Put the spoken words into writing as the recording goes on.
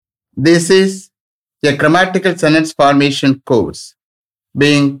This is a grammatical sentence formation course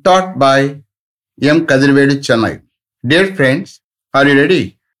being taught by M. Kadirvedu Chennai. Dear friends, are you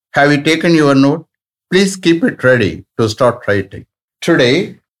ready? Have you taken your note? Please keep it ready to start writing. Today,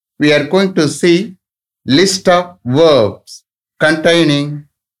 we are going to see list of verbs containing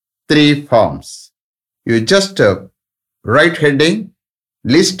 3 forms. You just write heading,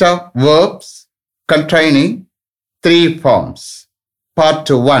 list of verbs containing 3 forms. Part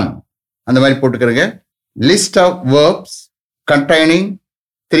 1. அந்த மாதிரி போட்டுக்கிறங்க. List of verbs containing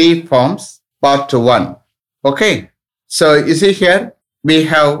 3 forms. Part 1. Okay. So you see here, we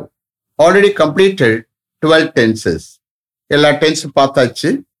have already completed 12 tenses. எல்லா tense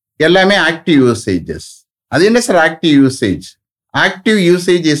பார்த்தாச்சு. எல்லாமே active usages. அது என்ன sir active usage? Active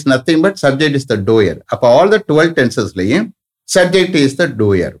usage is nothing but subject is the doer. அப்போ all the 12 tensesலையும் subject is the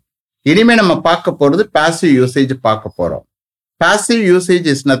doer. இனிமே நம்ம பார்க்க போறது passive usage பார்க்க போறோம். Passive usage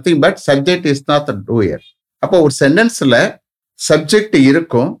is nothing but subject is not the doer. அப்போ ஒரு சென்டென்ஸ்ல சப்ஜெக்ட்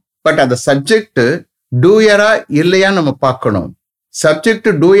இருக்கும், பட் அந்த சப்ஜெக்ட் டூயரா இல்லையா நம்ம பார்க்கணும். சப்ஜெக்ட்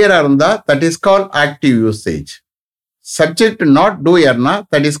டூயரா இருந்தா that is call active usage. Subject not டூயர்னா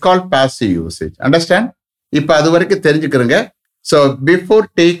that is call passive usage. Understand? இப்போ அது வரைக்கும் தெரிஞ்சுக்கிறங்க. So before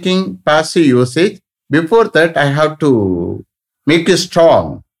taking passive usage, before that I have to make you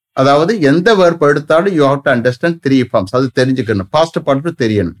strong. அதாவது எந்த வேர்ப் எடுத்தாலும் you have to understand 3 forms. அது தெரிஞ்சுக்கணும். Past parts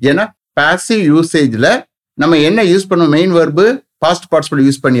தெரியணும். ஏன்னா பாசிவ் யூசேஜ்ல நம்ம என்ன யூஸ் பண்ணுவோம்? Main verb past parts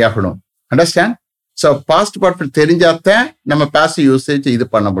use பண்ணி ஆகணும். அண்டர்ஸ்டாண்ட்? ஸோ பாஸ்ட் பார்ட்ஸ் தெரிஞ்சாதான் நம்ம பாசிவ் யூசேஜ் இது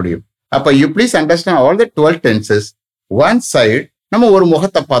பண்ண முடியும். அப்போ you please understand all the 12 tenses. One side நம்ம ஒரு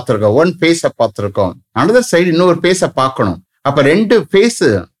முகத்தை பார்த்துருக்கோம், ஒன் ஃபேஸை பார்த்துருக்கோம். அனதர் சைடு இன்னொரு ஃபேஸை பார்க்கணும். அப்போ 2 ஃபேஸ்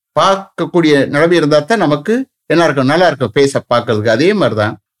பார்க்கக்கூடிய நிலவு இருந்தா தான் நமக்கு என்ன இருக்கும்? நல்லா இருக்கும் ஃபேஸை பார்க்கறதுக்கு. அதே மாதிரி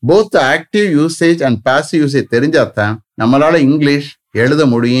தான் both active usage and passive usage தெரிஞ்சாதான் நம்மளால இங்கிலீஷ் எழுத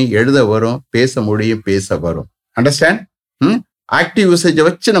முடியும், எழுத வரும், பேச முடியும், பேச வரும். அண்டர்ஸ்டாண்ட்? ஆக்டிவ் யூசேஜை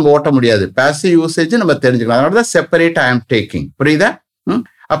வச்சு நம்ம ஓட்ட முடியாது. பாசிவ் யூசேஜ் நம்ம தெரிஞ்சுக்கலாம். அதனால தான் செப்பரேட் ஐ ஆம் டேக்கிங். புரியுதா?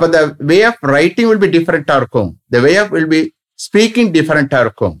 அப்போ த way of writing will be டிஃபரெண்டா இருக்கும். த way of will be speaking டிஃபரெண்டா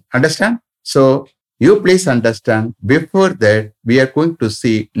இருக்கும். Understand? So you please understand. Before that we are going to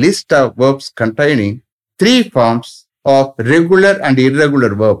C list of verbs containing 3 forms of regular and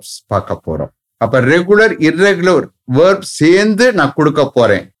irregular verbs பார்க்க போறோம். அப்ப regular irregular verb சேர்ந்து நான் கொடுக்க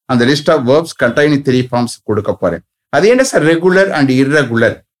போறேன். அந்த list of verbs containing 3 forms கொடுக்க போறேன். அது என்ன sir regular and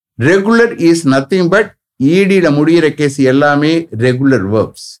irregular? Regular is nothing but ஈடியில முடிகிற கேஸ் எல்லாமே ரெகுலர்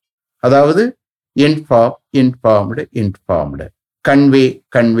வேர்ப்ஸ். அதாவது inform, informed, informed, convey,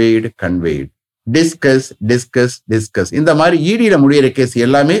 conveyed, conveyed, discuss, discuss, discuss. இந்த மாதிரி ஈடியில முடிகிற கேஸ்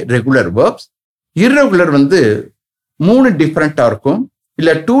எல்லாமே ரெகுலர் வேர்ப்ஸ். இர்ரெகுலர் 3 டிஃபரெண்டா இருக்கும்,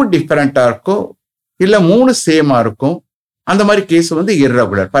 இல்ல 2 டிஃபரெண்டா இருக்கும், இல்ல 3 சேமா இருக்கும். அந்த மாதிரி case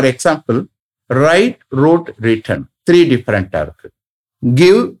irregular. For example, right, road, return 3 டிஃபரெண்டா இருக்கு.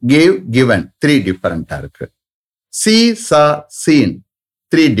 கிவ், கேவ், கிவன் 3 டிஃபரெண்டா இருக்கு. சி, சா, சீன்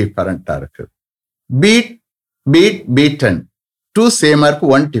 3 டிஃபரெண்டா இருக்கு. பீட், பீட், பீட்டன் 2 சேமா இருக்கு,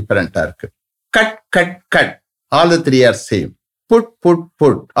 1 டிஃபரெண்டா இருக்கு. Cut, cut, cut all the 3 R same. Put, put,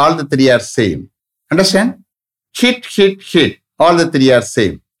 put all the 3 R same. Understand? Hit, hit, hit all the 3 R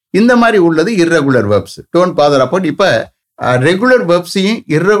same. இந்த மாதிரி உள்ளது irregular verbs. Don't father about. இப்ப regular வேர்ப்ஸையும்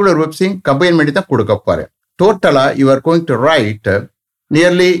irregular வேர்ப்ஸையும் combine பண்ணி தான் கொடுக்க போறேன். டோட்டலா you are going to right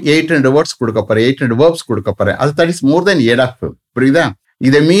nearly 800 words கொடுக்க போறேன், 800 வேர்ப்ஸ் கொடுக்க போறேன். அது that is more then enough. புரியுதா?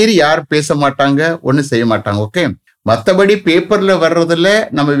 இதை மீறி யாரும் பேச மாட்டாங்க, ஒன்னும் செய்ய மாட்டாங்க. ஓகே. மற்றபடி பேப்பர்ல வர்றதுல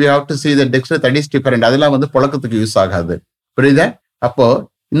நம்ம we have to see the dictionary, that is different. அதெல்லாம் புழக்கத்துக்கு யூஸ் ஆகாது. புரியுதா? அப்போ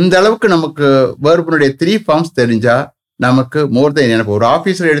இந்த அளவுக்கு நமக்கு வேர்பினுடைய 3 ஃபார்ம்ஸ் தெரிஞ்சா நமக்கு மோர் தென் எனக்கு. ஒரு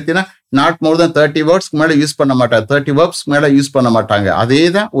ஆஃபீஸர் எடுத்தீங்கன்னா நாட் மோர் தென் 30 வேர்ட்ஸ்க்கு மேலே யூஸ் பண்ண மாட்டாங்க, 30 வேர்ப்ஸ்க்கு மேலே யூஸ் பண்ண மாட்டாங்க. அதே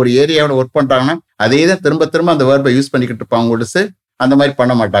தான் ஒரு ஏரியாவோட ஒர்க் பண்றாங்கன்னா அதே தான் திரும்ப திரும்ப அந்த வேர்பை யூஸ் பண்ணிக்கிட்டு இருப்பாங்க. ஒடுசு அந்த மாதிரி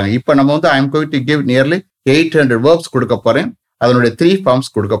பண்ண மாட்டாங்க. இப்போ நம்ம I am going to give nearly 800 verbs கொடுக்க போறேன். அதனுடைய 3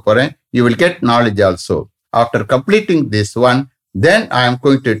 ஃபார்ம்ஸ் கொடுக்க போறேன். You will get knowledge also. After completing this one, then I am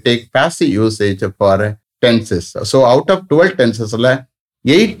going to take passive usage for tenses. So out of 12 டென்சஸ்ல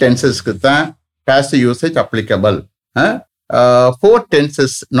 8 டென்சஸ்க்கு தான் passive usage applicable. 4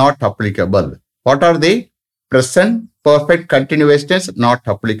 tenses not applicable. What are they? Present perfect continuous tense not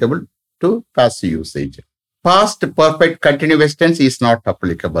applicable to passive usage. Past perfect continuous tense is not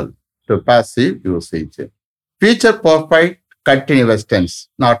applicable to passive usage. Future perfect continuous tense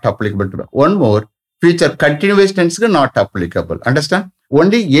not applicable to. One more, future continuous tense not applicable. Understand?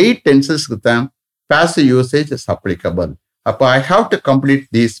 Only 8 tenses passive usage is applicable. Appo I have to complete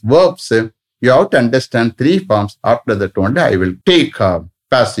these verbs. You have to understand 3 forms. After that only I will take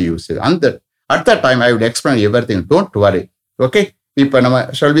passive usage. And at that time I will explain everything. Don't worry. Okay. இப்போ நம்ம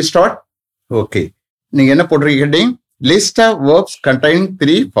shall we start? Okay, நீங்க என்ன போட்டிருக்கீங்க heading? List of verbs containing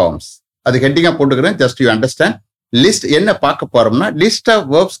 3 forms. அது ஹெட்டிங்கா போட்டுக்கிறேன், just you understand. List என்ன பார்க்க போறோம்னா list of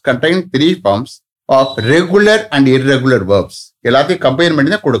verbs containing 3 forms of regular and irregular verbs. எல்லாத்தையும் கம்பைன்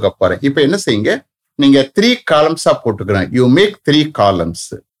பண்ணி தான் கொடுக்க போறேன். இப்போ என்ன செய்யுங்க, நீங்க 3 காலம்ஸா போட்டுக்கிறேன். You make 3 columns.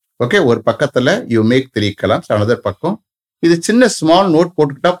 ஓகே, ஒரு பக்கத்துல யூ மேக் 3 காலம்ஸ், அனதர் பக்கம். இது சின்ன ஸ்மால் நோட்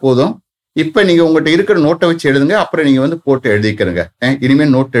போட்டுக்கிட்டா போதும். இப்போ நீங்க உங்கள்கிட்ட இருக்கிற நோட்டை வச்சு எழுதுங்க, அப்புறம் நீங்க வந்து போட்டு எழுதிக்கிறங்க.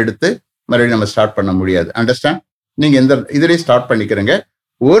 இனிமேல் நோட் எடுத்து மறுபடியும் நம்ம ஸ்டார்ட் பண்ண முடியாது. அண்டர்ஸ்டாண்ட்? நீங்க இந்த இதுலயே ஸ்டார்ட் பண்ணிக்கிறங்க.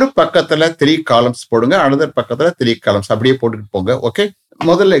 ஒரு பக்கத்துல 3 காலம்ஸ் போடுங்க, அனதர் பக்கத்துல 3 காலம்ஸ், அப்படியே போட்டுக்கிட்டு போங்க. ஓகே,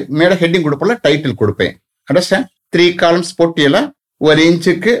 முதல்ல மேல ஹெட்டிங் கொடுப்பல, டைட்டில் கொடுப்பேன். அண்டர்ஸ்டாண்ட்? 3 காலம்ஸ் போட்டியெல்லாம் 1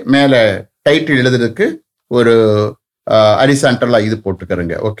 இன்ச்சுக்கு மேல டைட்டில் எழுதுறதுக்கு ஒரு ஹரிசான்டலா இது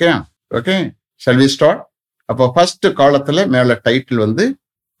போட்டுக்கிறங்க. Okay okay, shall we start? அப்போ ஃபர்ஸ்ட் காலத்துல மேல டைட்டில் வந்து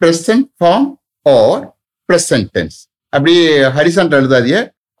present form or present tense. அப்படியே ஹரிசான்டல் எழுதாதிய,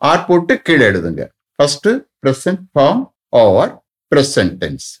 ஆர் போட்டு கீழே எழுதுங்க. First present form or present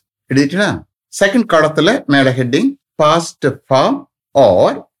tense எழுதிட்டீங்களா? செகண்ட் காலத்துல மேல ஹெட்டிங் past form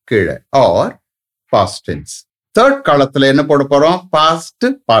or கீழே or past tense. தேர்ட் காலத்துல என்ன போட போறோம்? past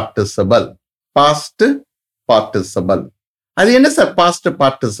participle. past participle. அது என்ன sir past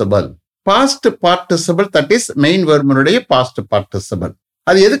participle? past participle, that is main வெர்பினுடைய past participle.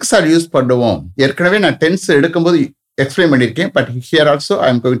 அது எதுக்கு சார் யூஸ் பண்ணுவோம்? ஏற்கனவே நான் டென்ஸ் எடுக்கும்போது எக்ஸ்பிளைன் பண்ணியிருக்கேன், but here also I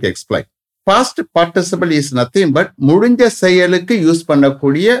am going to explain. Past participle is nothing but முடிஞ்ச செயலுக்கு யூஸ்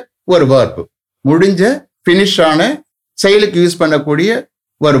பண்ணக்கூடிய ஒரு வெர்பு. முடிஞ்ச ஃபினிஷ் ஆன செயலுக்கு யூஸ் பண்ணக்கூடிய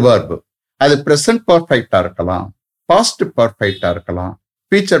ஒரு வெர்பு. அது பிரசன்ட் பர்ஃபெக்டா இருக்கலாம், பாஸ்ட் பர்ஃபெக்டா இருக்கலாம்,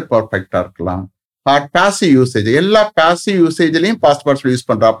 ஃபியூச்சர் பர்ஃபெக்டா இருக்கலாம், பாசிவ் யூசேஜ். எல்லா பாசிவ் யூசேஜ்லையும் பாஸ்ட் பார்ட்டிசிபிள் யூஸ்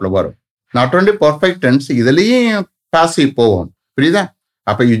பண்றாப்புல வரும். நாட் ஓன்லி பர்ஃபெக்ட் டென்ஸ், இதுலயும் பாசிவ் போவோம். புரியுதா?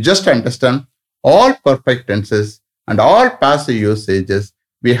 அப்ப you just understand all perfect tenses and all passive usages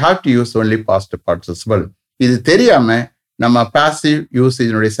we have to use only past participle. இது தெரியாம நம்ம passive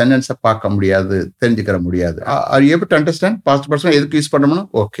usage உடைய சென்டென்ஸை பார்க்க முடியாது, தெரிஞ்சுக்கிற முடியாது. Are you able to understand past participle எதுக்கு யூஸ் பண்ணணும்?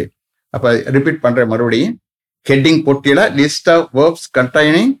 ஓகே, அப்ப ரிப்பீட் பண்றேன் மறுபடியும். ஹெட்டிங் போட்டியில list of verbs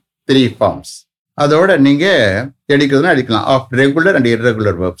containing 3 forms. அதோட நீங்க எடுக்கிறதுனா எடுக்கலாம் of regular and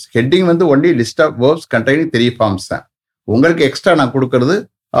irregular verbs. Heading வந்து only list of verbs containing 3 forms தான். உங்களுக்கு எக்ஸ்ட்ரா நான் கொடுக்கறது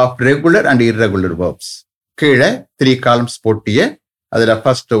of regular and irregular verbs. கீழே 3 காலம்ஸ் போட்டிய அதுல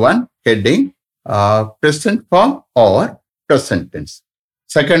first one heading present form or present tense.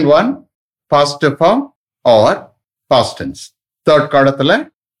 Second one past form or past tense. Third காலத்துல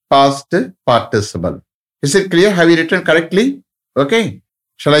past participle. Is it clear? Have you written correctly? Okay.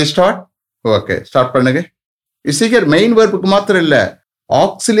 Shall I start? Okay, start பண்ணுங்க. இசிகர் main வேர்புக்கு மாத்திரம் இல்ல,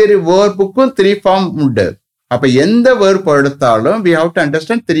 auxiliary வேர்புக்கும் 3 form உண்டு. அப்ப எந்த verb எடுத்தாலும் we have to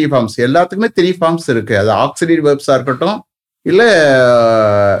understand 3 forms. எல்லாத்துக்குமே 3 forms இருக்கு. அது ஆக்சிலரி வேர்ப்ஸா இருக்கட்டும் இல்ல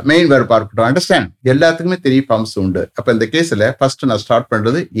மெயின் வேர்பா இருக்கட்டும். அண்டர்ஸ்டாண்ட்? எல்லாத்துக்குமே 3 forms உண்டு. அப்ப இந்த கேஸ்ல ஃபர்ஸ்ட் நான் ஸ்டார்ட்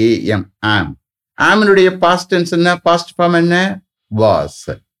பண்றது am. ஆம்னுடைய பாஸ்ட் டென்ஸ் என்ன? பாஸ்ட் ஃபார்ம் என்ன? was.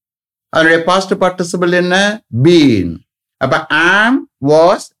 அதனுடைய பாஸ்ட் பார்ட்டிசிபிள் என்ன? been. அப்ப am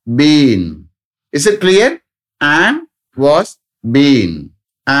was been. Is it clear? am was been.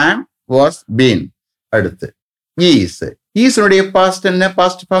 am was been. அடுத்து is. ஈஸ்னுடைய பாஸ்ட் என்ன?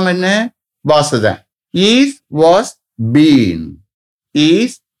 பாஸ்ட் ஃபார்ம் என்ன? was தான். is was been.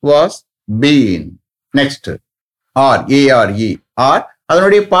 is was been. next are. are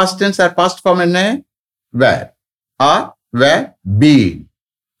அதனுடைய past tens are past form என்ன? were. are were been.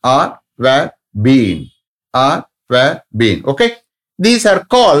 are were been. are were been. okay, these are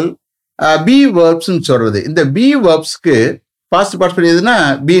called be verbs னு சொல்றது. இந்த be verbsக்கு past participle எதுனா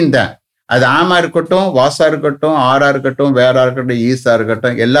been தான். அது ஆமா இருக்கட்டும், வாசா இருக்கட்டும், ஆரா இருக்கட்டும், வேறா இருக்கட்டும், ஈஸா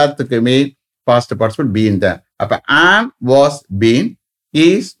இருக்கட்டும், எல்லாத்துக்குமே பாஸ்ட் பார்ட்டிசிபிள் பீன் தான். அப்ப am was been,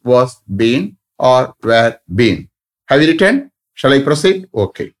 is was been, or were been. Have you written? Shall I proceed?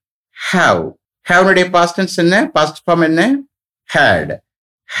 Okay. Have. Have உடைய past tense என்ன? past form என்ன? had.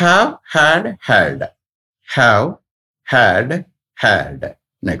 Have, had, had. Have, had, had.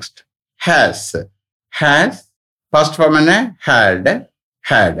 Next. Has. Has. past form என்ன? had,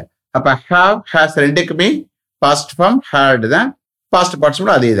 had. அப்ப have, has ரெண்டுக்குமே past form had தான், past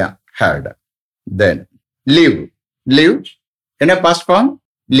participle அதே தான், had. Then live. live என்ன past form?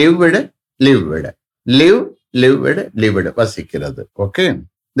 lived, lived. live, lived, lived. வசிக்கிறது. Okay.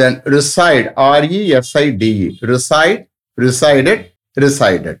 Then reside. reside. reside, resided,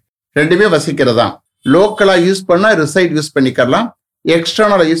 resided. ரெண்டுமே வசிக்கிறதா. லோக்கலா use பண்ணா ரிசைட் யூஸ் பண்ணிக்கலாம்,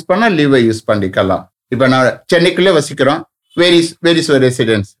 எக்ஸ்டர்னலா யூஸ் பண்ணா லிவ் யூஸ் பண்ணிக்கலாம். இப்ப நான் சென்னைக்குள்ளே வசிக்கிறோம், where is your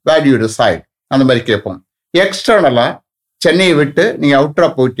residence? where do you reside? அந்த மாதிரி கேட்போம். எக்ஸ்டர்னலா சென்னையை விட்டு நீங்க அவுட்டரா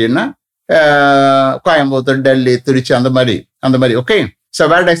போயிட்டீங்கன்னா கோயம்புத்தூர், டெல்லி, திருச்சி அந்த மாதிரி. Okay, so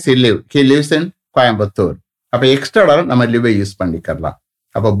where does he live? He lives in Coimbatore. அப்போ எக்ஸ்ட்ரா நம்ம லிவை யூஸ் பண்ணிக்கலாம்.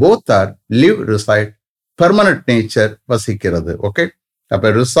 அப்போ both are live, reside, permanent nature, வசிக்கிறது. Okay, அப்போ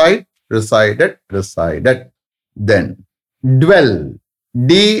ரிசைட், ரிசைடட், ரிசைடட். தென் டுவெல்,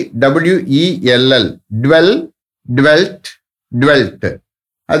 DWELL, டுவெல், டுவெல்ட், டுவெல்ட்.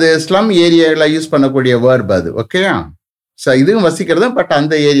 அது ஸ்லம் ஏரியாவில் யூஸ் பண்ணக்கூடிய வேர்ப் அது. ஓகேயா? ஸோ இதுவும் வசிக்கிறது, பட்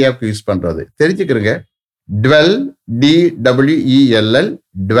அந்த ஏரியாவுக்கு யூஸ் பண்றது தெரிஞ்சுக்கிறங்க. Twelve, DWELL,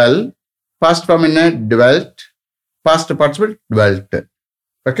 twelve. Past form என்ன? டுவெல்ட். Past participle டுவெல்ட்.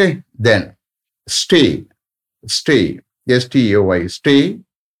 Okay, then stay, stay, STAY, stay.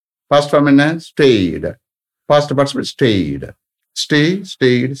 Past form என்ன? ஸ்டேய்டு. Past participle ஸ்டேய்டு. Stay,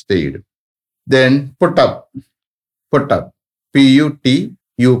 ஸ்டேய்டு, ஸ்டேய்டு. Then put up, put up,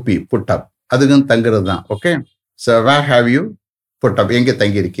 PUTUP, put up. அதுக்கும் தங்குறது தான். Okay, so where have you put up? எங்கே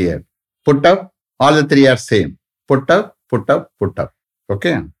தங்கி இருக்கீங்க? Put up, all the three R same. Put up, put up, put up.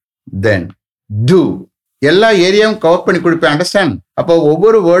 Okay, then two. எல்லா ஏரியாவும் cover பண்ணி கொடுப்பேன். அண்டர்ஸ்டாண்ட்? அப்போ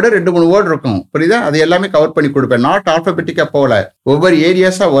ஒவ்வொரு வேர்டு 2-3 வேர்டு இருக்கும், புரியுதா? அது எல்லாமே கவர் பண்ணி கொடுப்பேன். நாட் ஆல்பபெட்டிக்கா போல, ஒவ்வொரு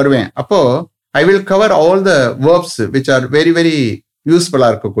ஏரியாஸா வருவேன். அப்போ I will cover all the verbs which are very very யூஸ்ஃபுல்லா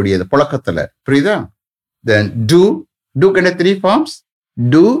இருக்கக்கூடியது புழக்கத்துல, புரியுதா? தென் டூ, டூக்கு என்ன 3 forms?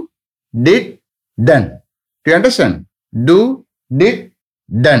 Two, did, ton. Do you understand? Do, did,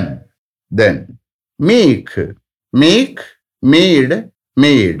 done. Then make, make, made,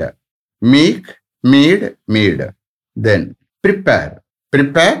 made. Make, made, made. Then prepare,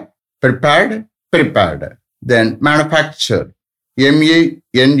 prepare, prepared, prepared. Then manufacture,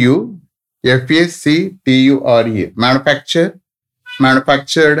 MANUFACTURE. Manufacture,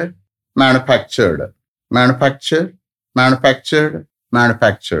 manufactured, manufactured. Manufacture, manufactured,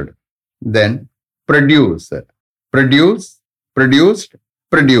 manufactured. Then produce, produce, produced,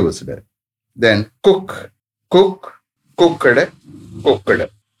 produced. Then cook, cook, cooked, cooked.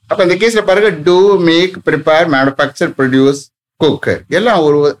 அப்போ இந்த கேஸில் பாருங்க, two, make, prepare, manufacture, produce, cook எல்லாம்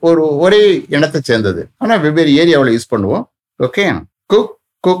ஒரே இனத்தை சேர்ந்தது, ஆனால் வெவ்வேறு ஏரியாவில் யூஸ் பண்ணுவோம். Okay, cook,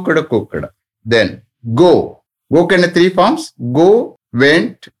 cooked, cooked. தென் கோ, கோக்கு என்ன 3 forms? Go,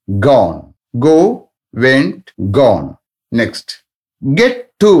 went, Khan. Go, went, Khan. Next get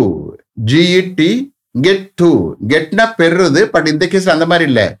to, GET, get to. கெட்னா பெறுறது, but இந்த கேஸ் அந்த மாதிரி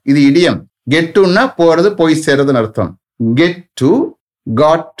இல்ல, இது இடியம். கெட் டுன்னா போறது, போய் சேர்றதுன்னு அர்த்தம். Get to,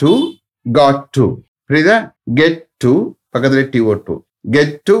 God to, God to. புரியுதா? கெட் டு பக்கத்துல TO2.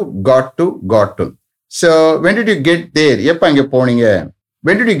 Get to, God to, God to. So when did you get there? எப்ப அங்க போனீங்க?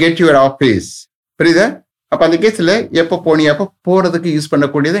 when did you get your office? புரியுதா? அப்ப அந்த கேஸ்ல எப்ப போனீங்க, அப்ப போறதுக்கு யூஸ்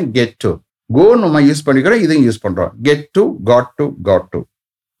பண்ணக்கூடியது கெட் டு. கோ நம்ம யூஸ் பண்ணிக்கிறோம், இதையும் யூஸ் பண்றோம். Get to, God to, God to.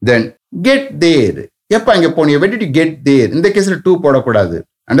 Then get there, எப்ப அங்க போனீங்க? when did you get there? இந்த கேஸ்ல டூ போடக்கூடாது.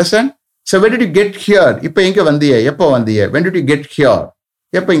 Understand? So when did you get here? இப்ப எங்க வந்தீங்க, எப்ப வந்தீங்க? when did you get here?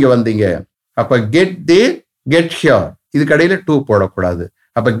 எப்ப இங்க வந்தீங்க? அப்ப get there, get here, இது கடையில டூ போடக்கூடாது.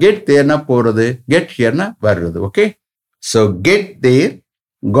 அப்ப get thereனா போறது, get hereனா வர்றது. Okay, so get there,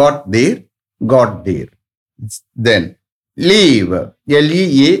 got there, got there. Then leave,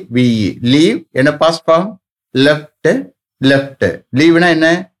 LEAVE, leave என்ன பாஸ்ட் ஃபார்ம்? left, left. லீவ்னா என்ன?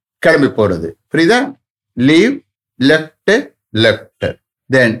 கிளம்பி போறது. புரியுதா? Leave, left, left.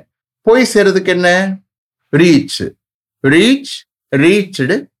 தென் போய் சேர்றதுக்கு என்ன? Reach, reach,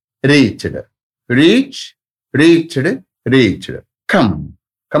 reached, reached. Reach, reached, reached. Come,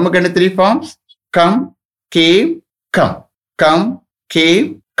 கம்முக்கு என்ன 3 forms? Come, game, come. Come, game,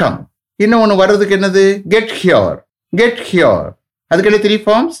 come. இன்னும் ஒன்று வர்றதுக்கு என்னது? Get here, get here. அதுக்கு என்ன 3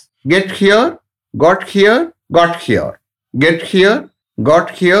 forms? Get here, God here, God here. Get here, got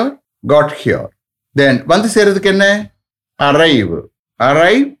here, got here. Then வந்து சேர்றதுக்கு என்ன? arrive,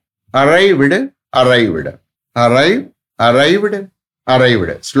 arrive, arrived, arrived. arrive, arrived,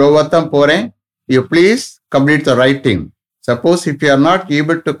 arrived. ஸ்லோவா தான் போறேன். You please complete the writing. Suppose if you are not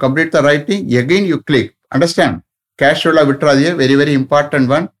able to complete the writing, again you click. Understand? கேஷுவலா விட்டுறாதீங்க. Very very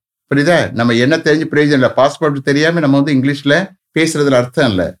important one. புரியுதா? நம்ம என்ன தெரிஞ்சு பிரயோஜனம் இல்லை. பாஸ்போர்ட் தெரியாம நம்ம வந்து இங்கிலீஷ்ல பேசுறதுல அர்த்தம்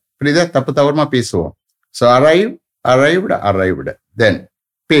இல்லை. புரியுதா? தப்பு தவறுமா பேசுவோம். So arrive, arrived, arrived. தென்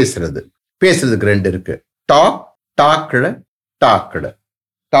பேசுறது, பேசுறதுக்கு 2 இருக்கு. Talk, talk to, talk to.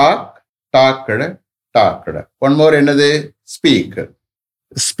 Talk, talk to, talk to. One more என்னது? Speak,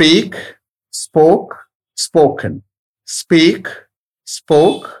 speak, spoke, spoken. Speak,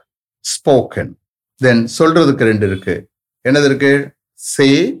 spoke, spoken. தென் சொல்றதுக்கு 2 இருக்கு. என்னது இருக்கு? சே,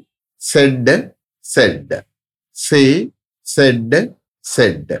 செட், செட். சே, செட்,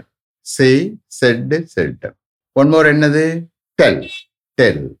 செட். சே, செட், செட். ஒன் மோர் என்னது? Del,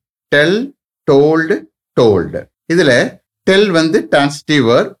 del, del, told, told. இதுல டெல் வந்து டிரான்சிட்டிவ்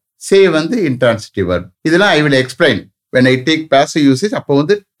வேர்ப், say வந்து intransitive verb. இதெல்லாம் I will explain when I take passive usage. அப்போ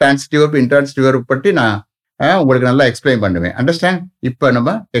வந்து transitive verb intransitive verb பற்றி நான் உங்களுக்கு நல்லா எக்ஸ்பிளைன் பண்ணுவேன். அண்டர்ஸ்டாண்ட்? இப்போ நம்ம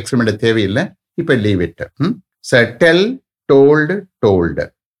எக்ஸ்பிளைன் பண்ண தேவையில்லை. இப்போ leave it. So tell, told, told.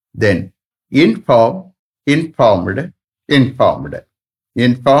 Then inform, informed, informed.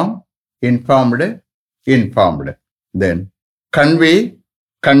 Inform, informed, informed. Then convey,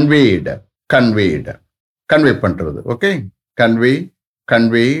 conveyed, conveyed. Convey பண்றது. Okay? Convey,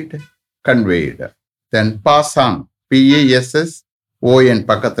 conveyed, conveyed. Then pass on, PASSON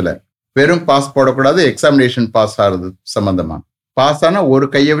பக்கத்துல. வெறும் பாஸ் போடக்கூடாது, எக்ஸாமினேஷன் பாஸ் ஆகுறது சம்பந்தமா. பாஸ் ஆனா ஒரு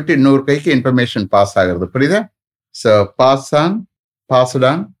கையை விட்டு இன்னொரு கைக்கு இன்ஃபர்மேஷன் பாஸ் ஆகுறது. புரியுதா? So pass on, passed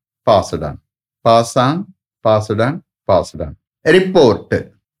on, passed on, pass on, passed on, passed on. Report,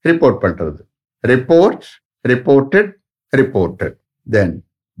 report பண்றது. Report, reported, reported. தென்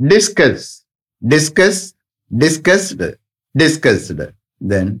டிஸ்கஸ், டிஸ்கஸ், டிஸ்கஸ்டு, டிஸ்கஸ்டு.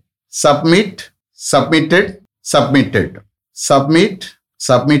 தென் submit, submitted, submitted. Submit,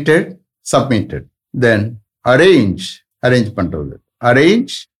 submitted, submitted. Then arrange, arrange பண்றது.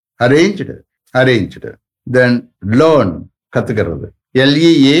 arrange, arranged, arranged. Then learn, கத்துக்கிறது.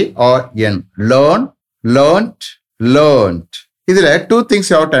 LEARN, learn, learnt, learnt. இதுல two things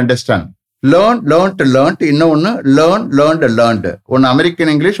you have to understand. learn, learnt, learnt. இன்னொன்னு learn, learned, learned. ஒன்னு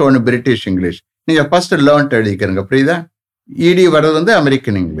American English, ஒன்னு British English. நீங்க first learnt எழுதிக்கிறங்க. புரியுதா? ED வர்றது வந்து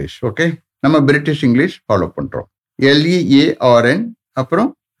அமெரிக்கன் இங்கிலீஷ். ஓகே, நம்ம பிரிட்டிஷ் இங்கிலீஷ் ஃபாலோ பண்றோம். LEARN, அப்புறம்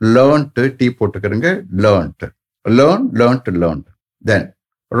learnt, D போட்டுக்கிறங்க. learnt, learn, learnt, learned. Then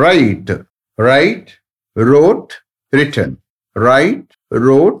write, write, wrote, written. write,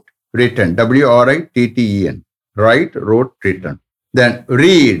 wrote, written. WRITTEN. write, wrote, written. Then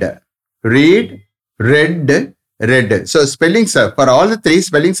read, read, read, read. So spellings are, for all the three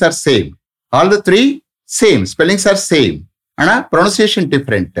spellings are same. All the three same, spellings are same. ஆனா pronunciation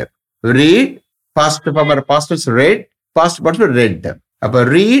different. read, past form, past is read, past participle read. அப்ப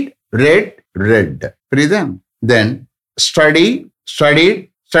read, read, read. புரியுதா? Then study, studied,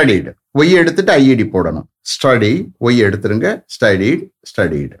 studied. Y எடுத்துட்டு ID போடணும். study, Y எடுத்துருங்க. studied,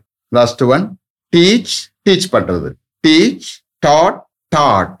 studied. Last one, teach, teach பண்றது. teach, taught,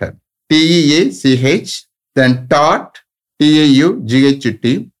 taught. TEACH. Then taught, TAUGHT.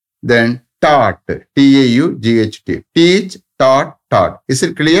 Then taught, TAUGHT. teach, taught, taught. Is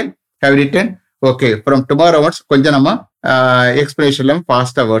it clear? Have you written? Okay, from tomorrow onwards கொஞ்சம் நம்ம எக்ஸ்பிளேஷன்ல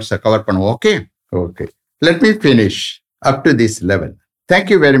ஃபாஸ்டா வேர்ட்ஸை cover பண்ணுவோம். Okay okay, let me finish up to this level. Thank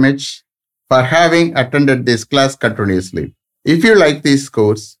you very much for having attended this class continuously. If you like this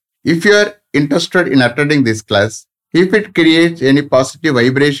course, if you are interested in attending this class, if it creates any positive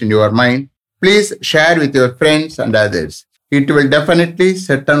vibration in your mind, please share with your friends and others. It will definitely,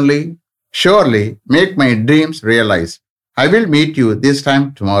 certainly, surely make my dreams realized. I will meet you this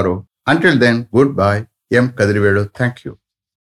time tomorrow. Until then, goodbye. M. Kadirvelu. Thank you.